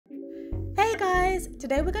guys!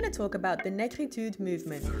 Today we're going to talk about the Négritude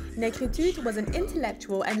movement. Négritude was an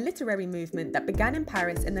intellectual and literary movement that began in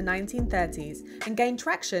Paris in the 1930s and gained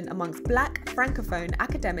traction amongst black Francophone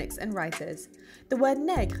academics and writers. The word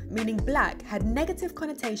nègre, meaning black, had negative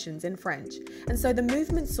connotations in French, and so the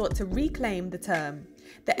movement sought to reclaim the term.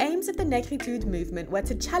 The aims of the Négritude movement were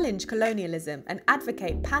to challenge colonialism and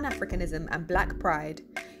advocate Pan-Africanism and black pride.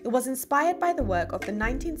 It was inspired by the work of the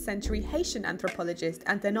 19th century Haitian anthropologist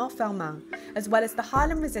Antonin, as well as the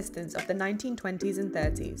Harlem resistance of the 1920s and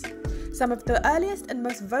 30s. Some of the earliest and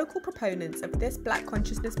most vocal proponents of this black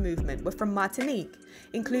consciousness movement were from Martinique,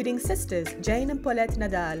 including sisters Jane and Paulette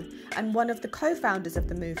Nardal, and one of the co-founders of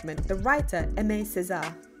the movement, the writer Aimé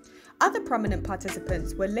Césaire. Other prominent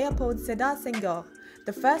participants were Léopold Sédar Senghor,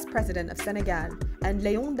 the first president of Senegal, and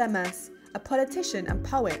Léon Damas, a politician and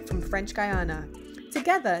poet from French Guiana.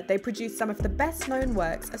 Together, they produced some of the best-known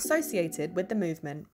works associated with the movement.